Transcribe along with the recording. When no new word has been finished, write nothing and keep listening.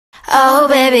Oh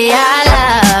baby, I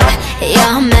love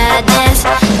your madness.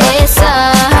 It's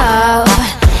so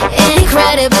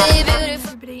incredibly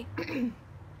beautiful. Everybody,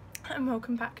 and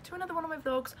welcome back to another one of my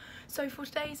vlogs. So for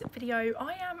today's video,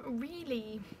 I am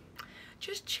really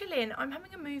just chilling. I'm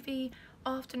having a movie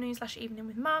afternoon / evening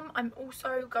with mum. I'm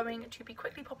also going to be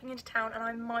quickly popping into town, and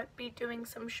I might be doing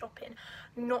some shopping.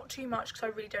 Not too much because I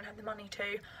really don't have the money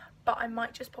to, but I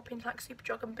might just pop into like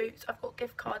Superdrug and Boots. I've got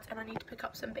gift cards and I need to pick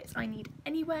up some bits I need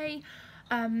anyway.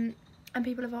 And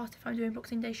people have asked if I'm doing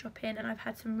Boxing Day shopping, and I've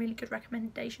had some really good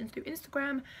recommendations through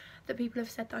Instagram that people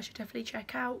have said that I should definitely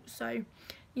check out. So,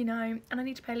 you know, and I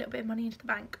need to pay a little bit of money into the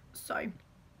bank. So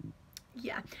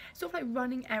yeah, sort of like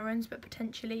running errands, but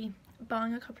potentially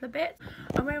buying a couple of bits.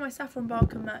 I'm wearing my Saffron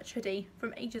Barker merch hoodie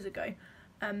from ages ago.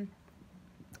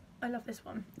 I love this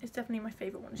one. It's definitely my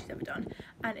favourite one she's ever done,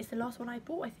 and it's the last one I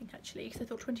bought, I think, actually, because I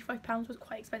thought £25 was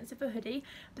quite expensive for a hoodie,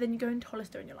 but then you go into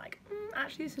Hollister and you're like,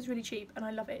 actually this is really cheap, and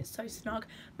I love it. It's so snug.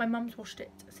 My mum's washed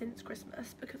it since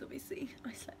Christmas because obviously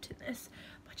I slept in this,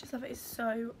 but I just love it. It's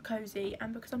so cosy,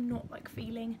 and because I'm not like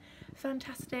feeling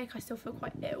fantastic, I still feel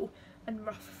quite ill and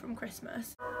rough from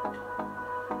Christmas.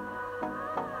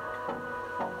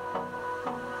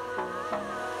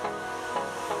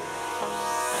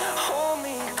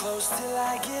 Till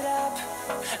I get up,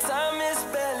 time is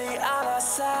barely on our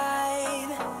side.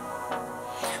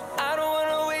 I don't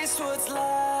wanna waste what's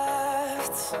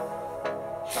left.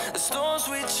 The storms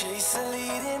we chase are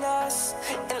leading us,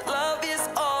 and love is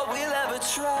all we'll ever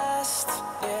trust.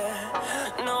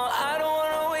 Yeah, no, I don't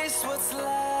wanna waste what's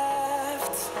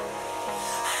left.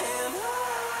 And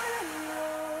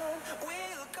on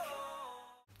we'll go.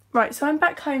 Right, so I'm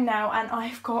back home now, and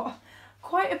I've got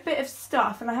quite a bit of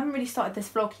stuff, and I haven't really started this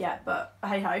vlog yet, but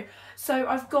hey ho. So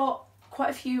I've got quite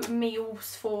a few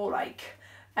meals for like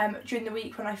during the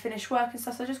week when I finish work and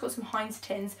stuff. So I just got some Heinz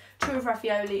tins, 2 of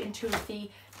ravioli and 2 of the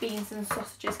beans and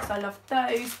sausages because I love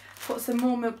those. Got some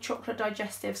more milk chocolate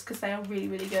digestives because they are really,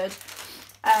 really good.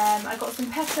 I got some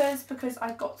peppers because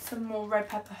I got some more red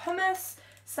pepper hummus,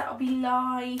 so that'll be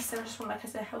nice. And I just want like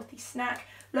as a healthy snack.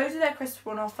 Loads of their crisps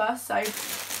were on offer, so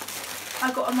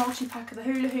I got a multi-pack of the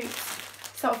hula hoops,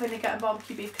 salt, vinegar and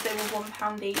barbecue beef because they were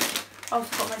 £1 each. I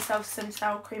also got myself some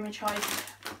sour cream and chives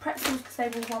pretzels because they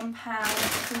were £1,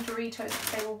 some Doritos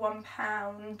because they were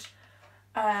 £1.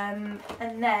 And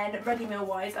then ready meal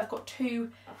wise, I've got 2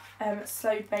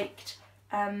 slow baked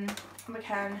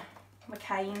McCain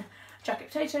jacket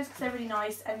potatoes because they're really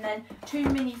nice, and then 2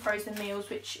 mini frozen meals,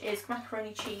 which is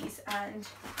macaroni cheese and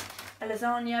a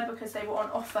lasagna because they were on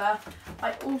offer.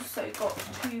 I also got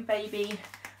 2 baby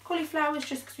cauliflowers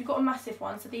just because we've got a massive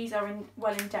one, so these are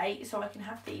well in date, so I can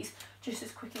have these just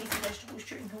as quickly as vegetables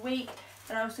during the week.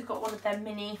 And I also got one of their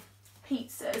mini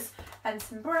pizzas and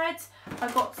some bread. I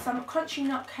got some Crunchy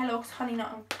Nut Kellogg's Honey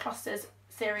Nut and Clusters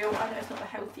cereal. I know it's not the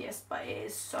healthiest, but it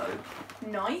is so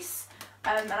nice.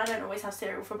 And I don't always have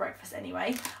cereal for breakfast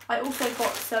anyway. I also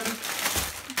got some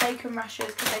bacon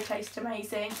rashers because they taste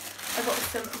amazing. I got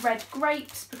some red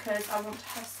grapes because I want to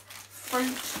have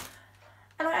fruit.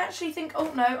 And I actually think,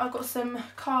 oh no, I got some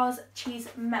Cars cheese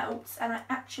melts, and I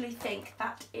actually think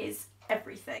that is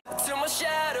everything. Till my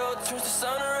shadow turns to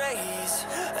sun rays,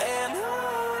 and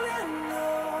on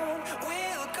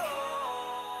we'll go.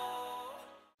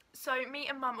 So me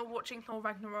and mum are watching Thor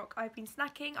Ragnarok. I've been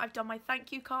snacking, I've done my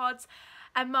thank you cards,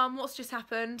 and mum, what's just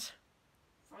happened?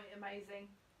 Something amazing.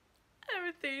 Her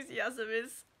enthusiasm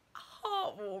is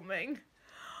heartwarming.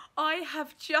 I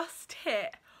have just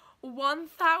hit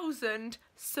 1,000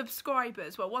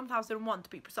 subscribers, well 1,001 to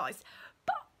be precise,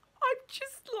 but I'm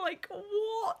just like,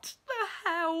 what the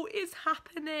hell is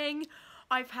happening?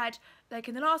 I've had, like,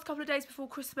 in the last couple of days before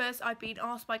Christmas, I've been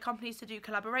asked by companies to do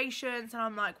collaborations, and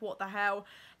I'm like, what the hell?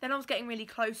 Then I was getting really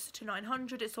close to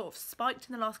 900. It sort of spiked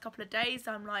in the last couple of days.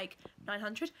 I'm like,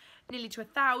 900, nearly to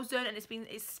 1,000, and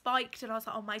it's spiked, and I was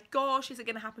like, oh my gosh, is it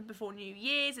going to happen before New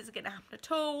Year's? Is it going to happen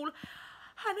at all?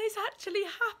 And it's actually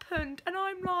happened, and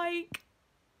I'm like,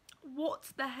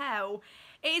 what the hell?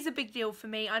 It is a big deal for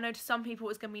me. I know to some people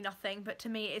it's going to be nothing, but to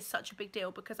me it is such a big deal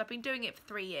because I've been doing it for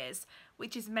 3 years,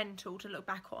 which is mental to look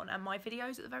back on, and my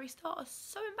videos at the very start are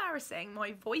so embarrassing.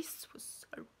 My voice was so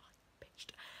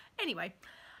high-pitched. Anyway,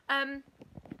 and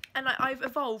I've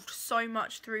evolved so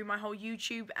much through my whole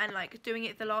YouTube and like doing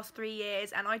it the last 3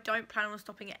 years, and I don't plan on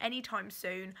stopping it anytime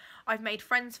soon. I've made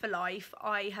friends for life.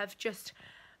 I have just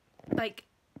like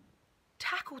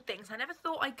tackled things I never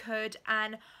thought I could,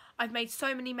 and I've made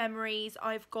so many memories.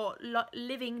 I've got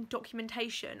living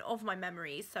documentation of my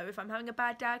memories, so if I'm having a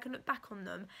bad day I can look back on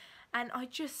them, and I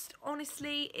just,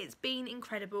 honestly, it's been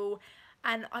incredible,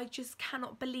 and I just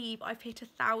cannot believe I've hit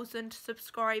 1,000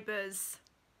 subscribers.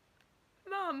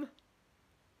 Mum,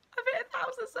 I've hit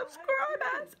 1,000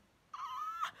 subscribers.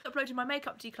 Uploaded my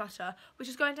makeup declutter, which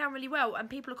is going down really well, and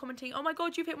people are commenting, oh my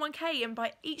god, you've hit 1k, and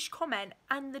by each comment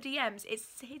and the DMs it's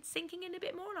sinking in a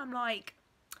bit more, and I'm like,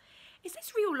 is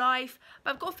this real life?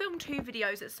 But I've got to film 2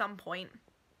 videos at some point.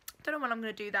 Don't know when I'm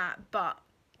going to do that, but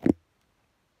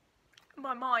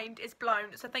my mind is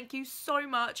blown. So thank you so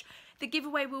much. The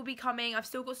giveaway will be coming. I've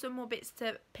still got some more bits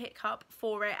to pick up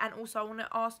for it, and also I want to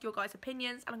ask your guys'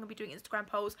 opinions, and I'm going to be doing Instagram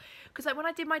polls, because like when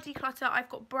I did my declutter, I've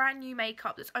got brand new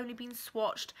makeup that's only been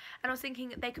swatched, and I was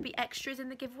thinking there could be extras in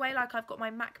the giveaway. Like I've got my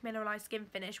MAC Mineralized Skin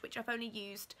Finish, which I've only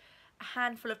used a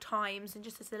handful of times and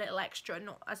just as a little extra,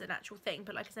 not as an actual thing,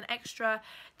 but like as an extra.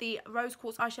 The Rose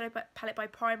Quartz eyeshadow palette by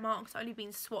Primark, it's only been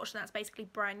swatched, and that's basically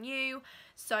brand new.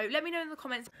 So let me know in the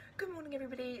comments. Good morning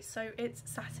everybody. So it's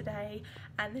Saturday,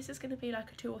 and this is going to be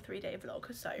like a 2 or 3 day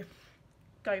vlog, so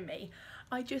go me.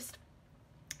 I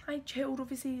chilled.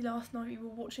 Obviously last night we were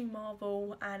watching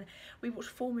Marvel, and we watched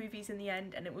 4 movies in the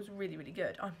end, and it was really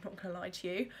good. I'm not gonna lie to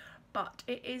you, but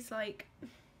it is like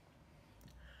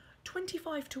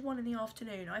 25 to 1 in the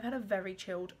afternoon. I've had a very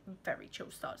chilled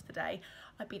start to the day.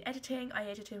 I've been editing. I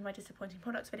edited my disappointing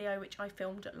products video, which I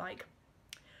filmed at like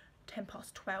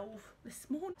 12 this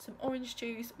morning. Some orange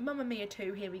juice, Mamma Mia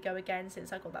 2, here we go again,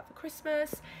 since I got that for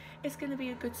Christmas. It's going to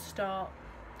be a good start,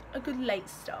 a good late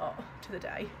start to the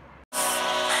day.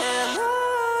 And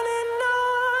on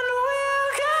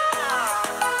we'll go.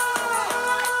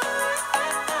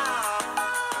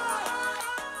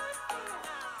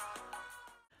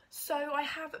 So I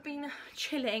have been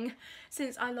chilling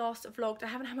since I last vlogged. I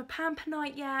haven't had my Pamper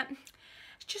night yet.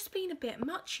 It's just been a bit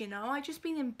much, you know. I've just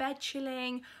been in bed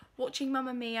chilling, watching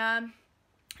Mamma Mia,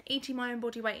 eating my own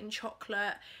body weight in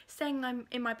chocolate, saying I'm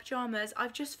in my pyjamas.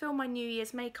 I've just filmed my New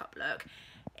Year's makeup look.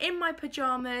 In my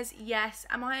pyjamas, yes.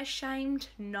 Am I ashamed?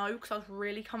 No, because I was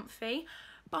really comfy.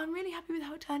 But I'm really happy with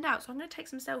how it turned out. So I'm going to take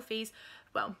some selfies,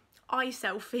 well, eye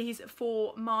selfies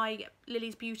for my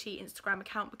Lily's Beauty Instagram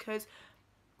account, because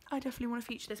I definitely want to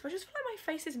feature this, but I just feel like my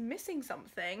face is missing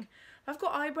something. I've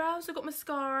got eyebrows, I've got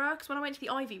mascara, because when I went to the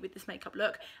Ivy with this makeup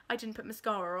look, I didn't put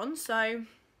mascara on, so I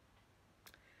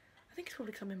think it's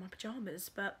probably because I'm in my pyjamas,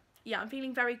 but yeah, I'm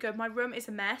feeling very good. My room is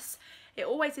a mess. It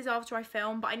always is after I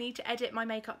film, but I need to edit my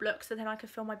makeup look so then I can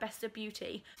film my best of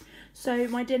beauty. So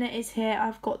my dinner is here.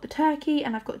 I've got the turkey,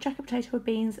 and I've got jacket potato with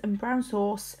beans and brown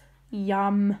sauce.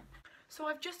 Yum. So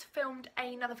I've just filmed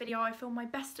another video. I filmed my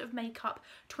best of makeup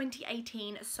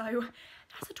 2018, so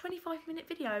that's a 25-minute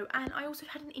video, and I also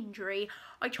had an injury.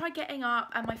 I tried getting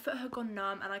up and my foot had gone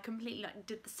numb, and I completely like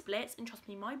did the splits, and trust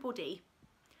me, my body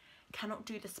cannot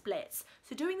do the splits.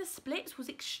 So doing the splits was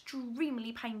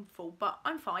extremely painful, but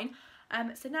I'm fine.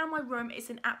 So now my room is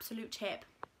an absolute tip.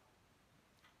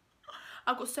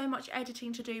 I've got so much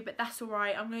editing to do, but that's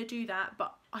alright. I'm going to do that,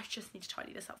 but I just need to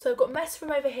tidy this up. So I've got mess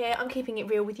from over here. I'm keeping it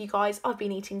real with you guys. I've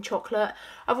been eating chocolate.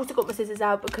 I've also got my scissors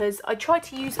out because I tried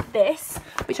to use this,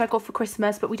 which I got for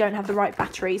Christmas, but we don't have the right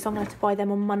batteries, so I'm going to have to buy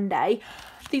them on Monday.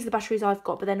 These are the batteries I've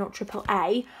got, but they're not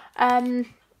AAA.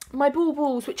 My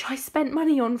balls, which I spent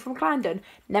money on from Clarendon,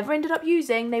 never ended up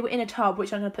using. They were in a tub,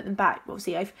 which I'm going to put them back.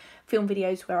 Obviously, I've filmed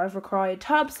videos where I've required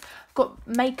tubs. I've got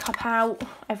makeup out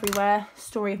everywhere.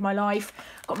 Story of my life.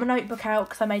 Got my notebook out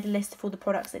because I made a list of all the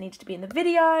products that needed to be in the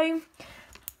video.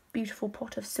 Beautiful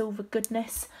pot of silver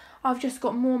goodness. I've just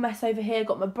got more mess over here.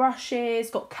 Got my brushes,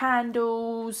 got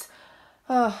candles.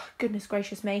 Oh, goodness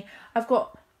gracious me. I've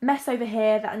got mess over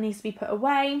here that needs to be put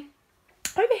away.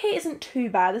 Over here isn't too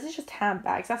bad. This is just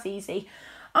handbags. That's easy.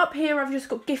 Up here, I've just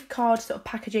got gift card sort of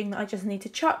packaging that I just need to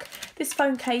chuck. This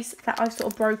phone case that I've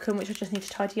sort of broken, which I just need to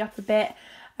tidy up a bit.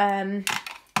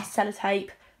 Sellotape,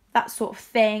 that sort of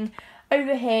thing.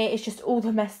 Over here is just all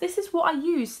the mess. This is what I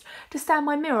used to stand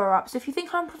my mirror up. So if you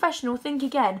think I'm professional, think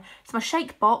again. It's my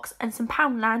shake box and some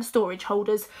Poundland storage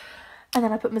holders. And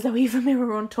then I put my Zoeva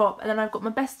mirror on top. And then I've got my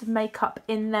best of makeup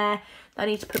in there that I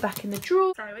need to put back in the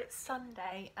drawer. So it's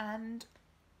Sunday, and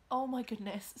oh my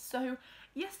goodness. So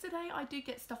yesterday I did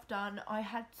get stuff done. I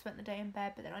had spent the day in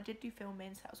bed, but then I did do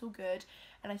filming, so that was all good.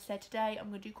 And I said today I'm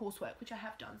going to do coursework, which I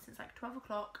have done since like 12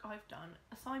 o'clock. I've done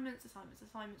assignments,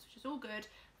 which is all good.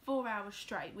 4 hours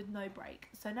straight with no break.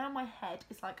 So now my head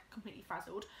is like completely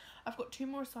frazzled. I've got 2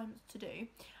 more assignments to do.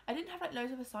 I didn't have like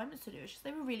loads of assignments to do. It's just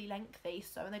they were really lengthy,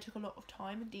 so, and they took a lot of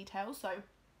time and detail. So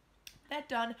they're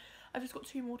done. I've just got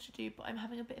 2 more to do, but I'm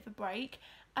having a bit of a break,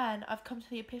 and I've come to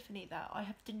the epiphany that I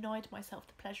have denied myself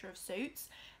the pleasure of Suits,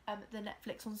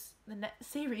 the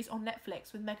series on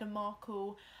Netflix with Meghan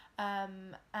Markle,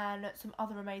 and some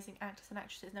other amazing actors and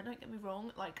actresses. Now, don't get me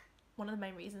wrong, like one of the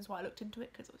main reasons why I looked into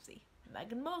it, because obviously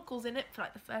Meghan Markle's in it for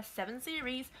like the first 7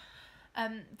 series. for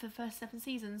the first 7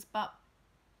 seasons, but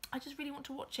I just really want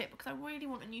to watch it because I really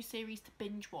want a new series to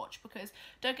binge watch. Because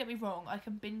don't get me wrong, I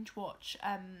can binge watch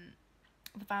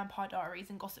the Vampire Diaries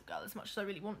and Gossip Girl as much as I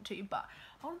really want to, but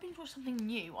I want to binge watch something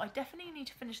new. I definitely need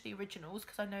to finish the originals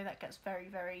because I know that gets very,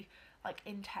 very like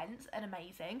intense and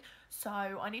amazing, so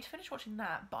I need to finish watching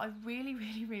that. But I really,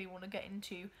 really, really want to get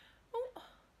into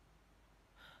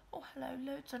oh hello,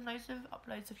 loads and loads of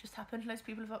uploads have just happened. Loads of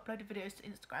people have uploaded videos to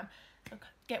Instagram, so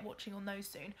get watching on those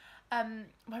soon.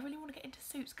 But I really want to get into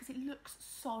Suits because it looks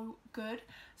so good.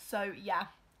 So yeah,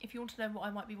 if you want to know what I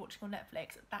might be watching on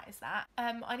Netflix, that is that.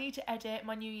 I need to edit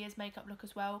my New Year's makeup look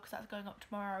as well because that's going up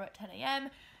tomorrow at 10 AM.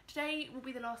 Today will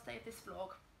be the last day of this vlog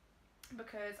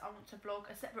because I want to vlog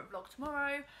a separate vlog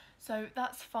tomorrow, so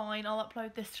that's fine. I'll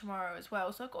upload this tomorrow as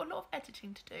well. So I've got a lot of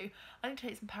editing to do. I need to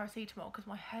take some paracetamol because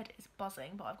my head is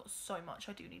buzzing, but I've got so much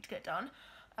I do need to get done.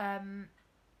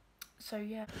 So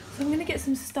yeah. So I'm going to get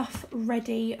some stuff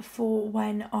ready for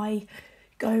when I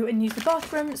go and use the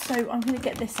bathroom. So I'm going to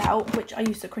get this out, which I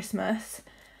used at Christmas.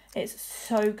 It's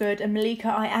so good, and Malika,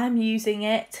 I am using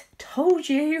it. Told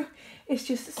you. It's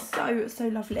just so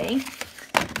lovely.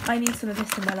 I need some of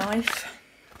this in my life.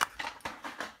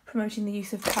 Promoting the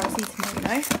use of paracetamol, you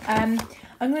know.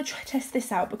 I'm going to test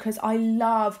this out because I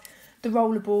love the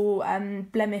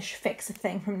rollerball blemish fixer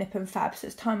thing from Nip and Fab. So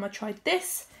it's time I tried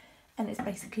this, and it's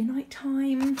basically night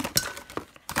time.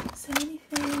 Is there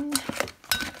anything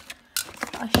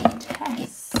that I should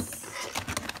test?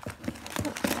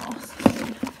 What masks do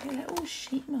we have here? They're all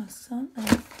sheet masks, aren't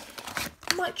they?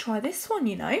 I might try this one,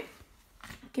 you know.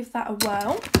 Give that a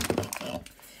whirl.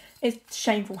 It's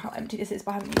shameful how empty this is,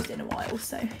 but I haven't used it in a while,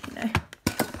 so, you know.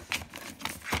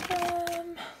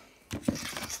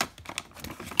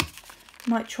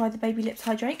 Might try the Baby Lips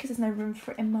Hydrate because there's no room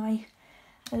for it in my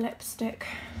lipstick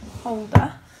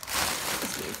holder.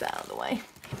 Just move that out of the way.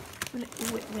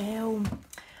 It will.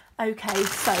 Okay,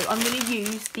 so I'm going to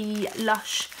use the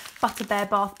Lush Butter Bear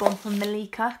Bath Bomb from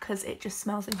Malika because it just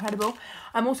smells incredible.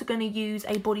 I'm also going to use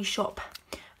a Body Shop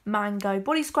Mango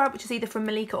body scrub, which is either from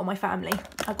Malika or my family.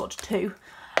 I've got 2.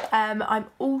 I'm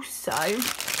also,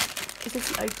 is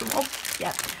this the open one?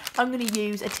 Yeah. I'm going to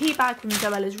use a tea bag from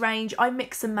Zoella's range. I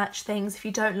mix and match things. If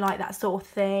you don't like that sort of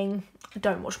thing,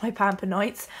 don't watch my Pamper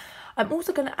nights. I'm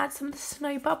also going to add some of the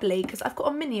Snow Bubbly because I've got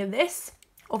a mini of this,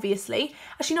 obviously.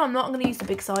 Actually, no, I'm not. I'm going to use the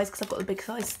big size because I've got the big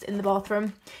size in the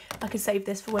bathroom. I can save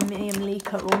this for when me and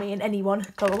Malika or me and anyone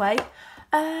go away.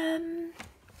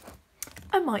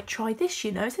 I might try this,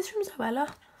 you know. Is this from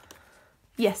Zoella?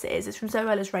 Yes, it is. It's from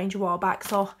Zoella's range a while back,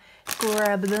 so I'll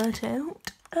grab that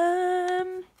out.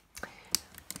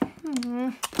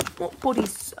 What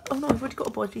bodies? Oh no, I've already got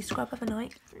a body scrub, haven't I?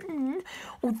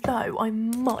 Although I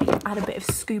might add a bit of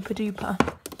Scooper Duper.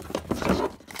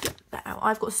 Get that out.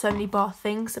 I've got so many bath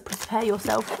things, so prepare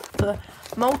yourself for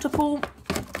multiple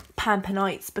Pamper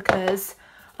nights because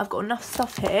I've got enough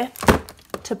stuff here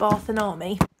to bath an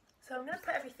army. So I'm going to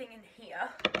put everything in here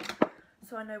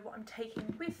so I know what I'm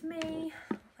taking with me.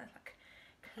 That like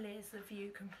clears the view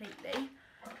completely.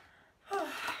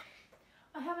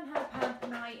 I haven't had a Pamper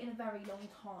night in a very long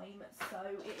time, so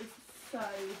it is so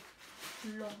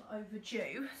long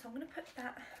overdue. So I'm going to put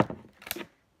that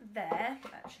there,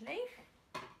 actually.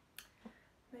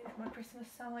 Move my Christmas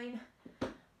sign.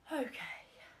 Okay.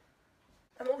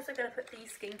 I'm also going to put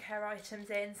these skincare items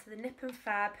in. So the Nip and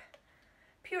Fab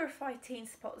Purify Teen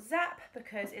Spot Zap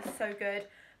because it's so good.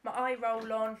 My eye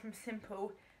roll on from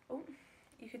Simple. Oh,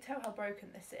 you can tell how broken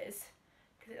this is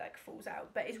because it like falls out,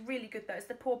 but it's really good though. It's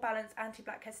the Pore Balance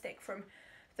Anti-Blackhead Stick from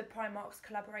the Primark's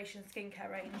collaboration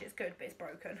skincare range. It's good, but it's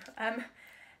broken.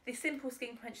 The Simple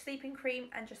Skin Quench Sleeping Cream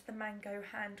and just the Mango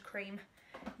Hand Cream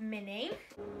Mini.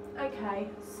 Okay,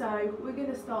 so we're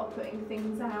going to start putting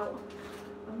things out.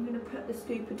 I'm going to put the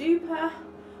Scooper Duper,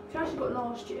 which I actually got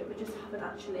last year, but just haven't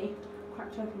actually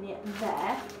cracked open yet,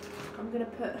 there. I'm going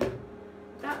to put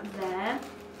that there.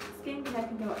 Skincare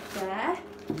can go up there.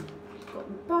 Got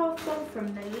the bath bomb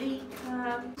from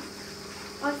Malika.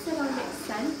 I said I mix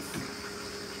scents,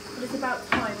 but it's about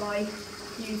time I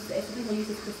use this. I think I used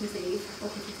this Christmas Eve or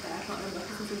Christmas Day, I can't remember,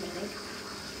 Christmas Eve I think.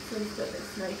 So just put a bit of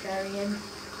Snow Fairy in.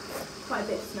 Quite a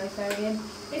bit of Snow Fairy in.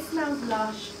 It smells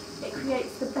lush. It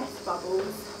creates the best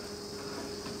bubbles.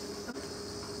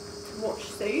 Watch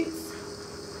Suits.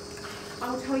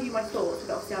 I'll tell you my thoughts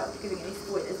without obviously giving any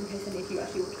spoilers in case any of you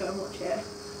actually want to go and watch it.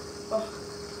 Oh,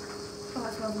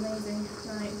 that smells amazing.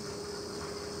 Right.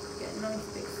 Get a nice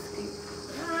big scoop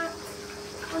of that.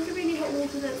 Onto really hot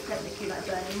water that's technically like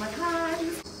burning my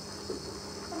hands.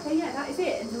 Okay, yeah, that is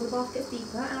it until the bath gets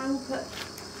deeper, and I will put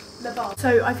the bath.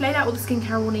 So I've laid out all the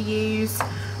skincare I want to use.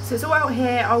 So So it's all out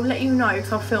here. I'll let you know,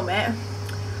 because I'll film it,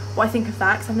 what I think of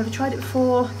that, because I've never tried it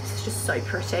before. This is just so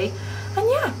pretty. And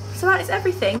yeah, so that is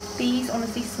everything. These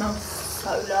honestly smell so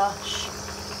lush.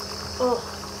 Oh,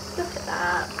 look at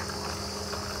that.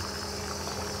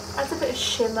 Adds a bit of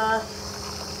shimmer.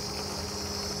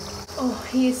 Oh,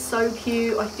 he is so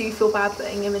cute. I do feel bad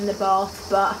putting him in the bath,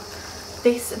 but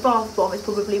this bath bomb is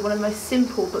probably one of the most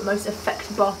simple but most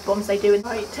effective bath bombs they do.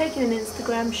 Right, taking an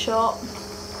Instagram shot.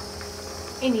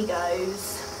 In he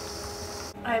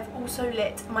goes. I have also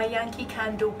lit my Yankee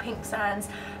Candle Pink Sands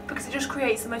because it just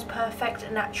creates the most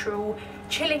perfect natural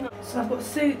chilling. So I've got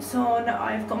suits on,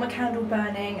 I've got my candle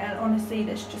burning, and honestly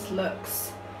this just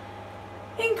looks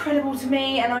incredible to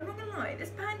me. And I'm not gonna lie,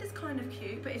 this band is kind of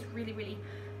cute, but it's really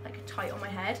like tight on my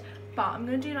head. But I'm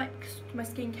gonna do like my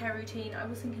skincare routine. I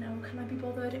was thinking, oh, can I be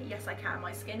bothered? Yes, I can.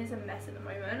 My skin is a mess at the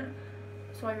moment,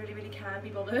 so I really can be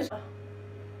bothered.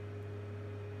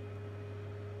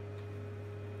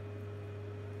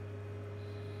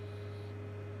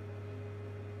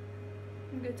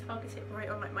 I'm going to target it right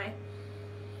on like my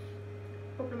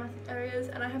problematic areas,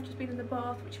 and I have just been in the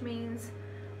bath, which means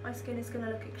my skin is going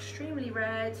to look extremely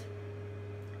red.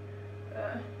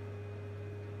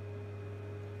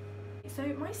 So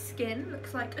my skin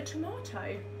looks like a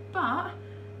tomato, but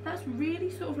that's really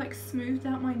sort of like smoothed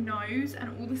out my nose,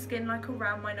 and all the skin like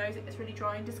around my nose, it's really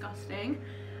dry and disgusting,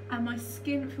 and my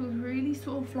skin feels really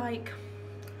sort of like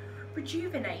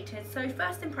rejuvenated. So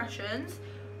first impressions,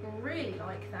 really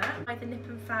like that. By the Nip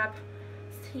and Fab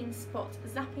Teen Spot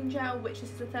Zapping Gel, which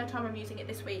is the third time I'm using it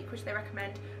this week, which they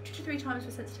recommend 2 to 3 times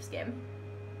for sensitive skin.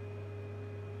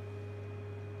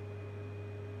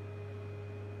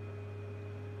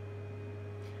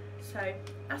 So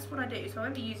that's what I do. So I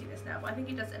won't be using this now, but I think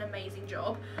it does an amazing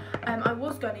job. I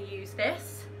was going to use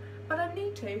this, but I don't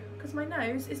need to because my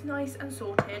nose is nice and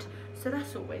sorted, so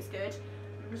that's always good.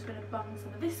 I'm just going to bung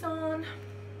some of this on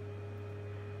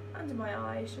under my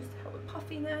eyes just to help with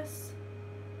puffiness.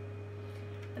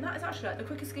 And that is actually like the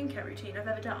quickest skincare routine I've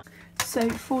ever done. So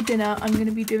for dinner I'm going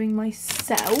to be doing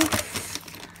myself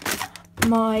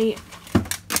my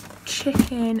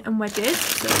chicken and wedges.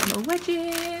 So my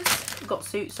wedges, I've got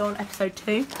suits on, episode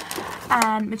 2,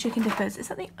 and my chicken dippers. Is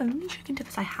that the only chicken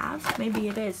dippers I have? Maybe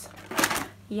it is.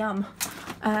 Yum.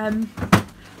 And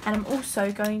I'm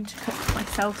also going to cook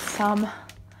myself some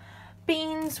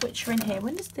beans, which are in here.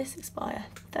 When does this expire?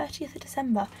 30th of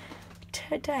December.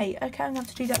 Today. Okay, I'm going to have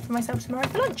to do that for myself tomorrow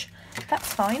for lunch.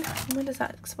 That's fine. When does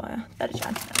that expire? 3rd of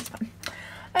Jan. That's fine.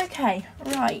 Okay,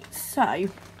 right, so I'm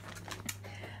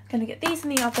going to get these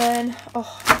in the oven.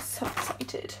 Oh, I'm so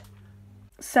excited.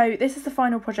 So this is the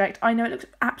final project. I know it looks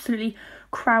absolutely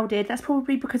crowded. That's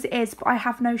probably because it is, but I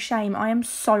have no shame. I am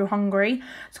so hungry.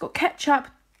 So I've got ketchup,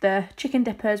 the chicken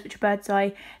dippers, which are Bird's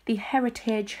Eye, the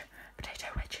Heritage potato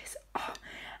wedges,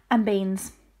 and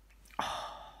beans.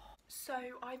 So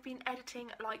I've been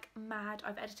editing like mad.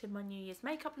 I've edited my New Year's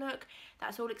makeup look.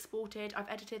 That's all exported. I've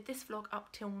edited this vlog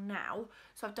up till now,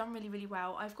 so I've done really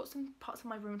well. I've got some parts of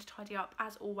my room to tidy up.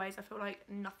 As always, I feel like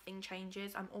nothing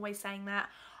changes. I'm always saying that.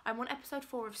 I'm on episode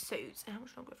 4 of Suits. How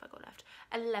much longer have I got left?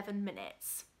 11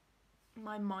 minutes.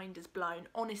 My mind is blown.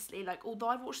 Honestly, like, although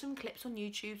I've watched some clips on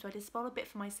YouTube, so I did spoil a bit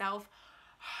for myself.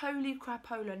 Holy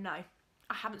crapola, no.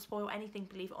 I haven't spoiled anything,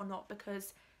 believe it or not,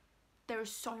 because there are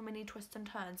so many twists and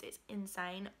turns. It's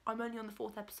insane. I'm only on the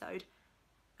 4th episode,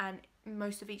 and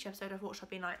most of each episode I've watched I've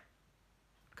been like,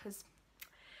 because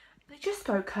they just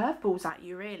throw curveballs at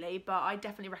you really. But I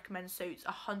definitely recommend Suits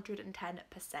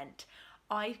 110%.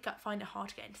 I find it hard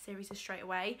to get into series straight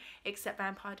away, except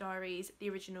Vampire Diaries, the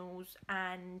originals,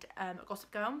 and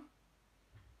Gossip Girl.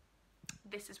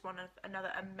 This is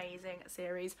another amazing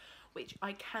series, which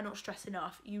I cannot stress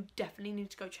enough. You definitely need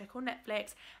to go check on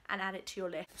Netflix and add it to your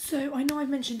list. So I know I've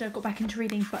mentioned I got back into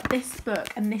reading, but this book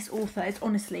and this author is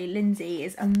honestly, Lindsay,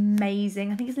 is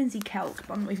amazing. I think it's Lindsay Kelk,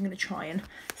 but I'm not even going to try and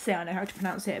say I know how to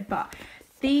pronounce it. But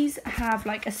these have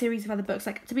like a series of other books.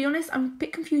 Like, to be honest, I'm a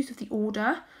bit confused with the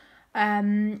order,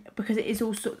 because it is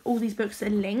also, all these books are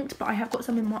linked, but I have got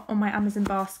some on my Amazon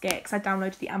basket because I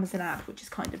downloaded the Amazon app, which is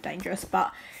kind of dangerous.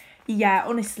 But yeah,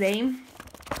 honestly,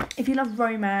 if you love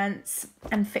romance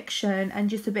and fiction and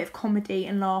just a bit of comedy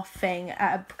and laughing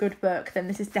at a good book, then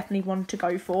this is definitely one to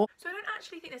go for. So I don't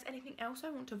actually think there's anything else I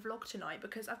want to vlog tonight,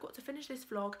 because I've got to finish this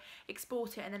vlog,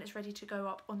 export it, and then it's ready to go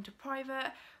up onto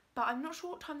private. But I'm not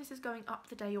sure what time this is going up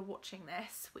the day you're watching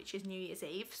this, which is New Year's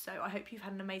Eve. So I hope you've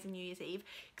had an amazing New Year's Eve,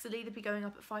 because it'll either be going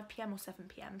up at 5 PM or 7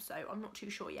 PM. So I'm not too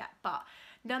sure yet. But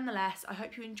nonetheless, I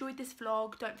hope you enjoyed this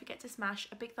vlog. Don't forget to smash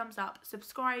a big thumbs up,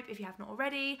 subscribe if you have not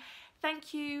already.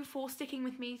 Thank you for sticking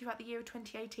with me throughout the year of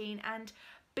 2018, and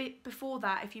before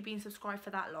that if you've been subscribed for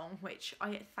that long, which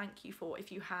I thank you for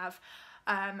if you have.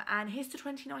 And here's to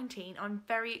 2019. I'm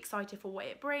very excited for what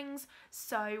it brings.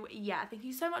 So yeah, thank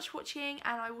you so much for watching,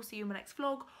 and I will see you in my next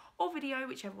vlog or video,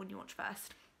 whichever one you watch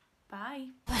first. Bye.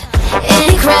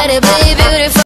 Incredibly beautiful.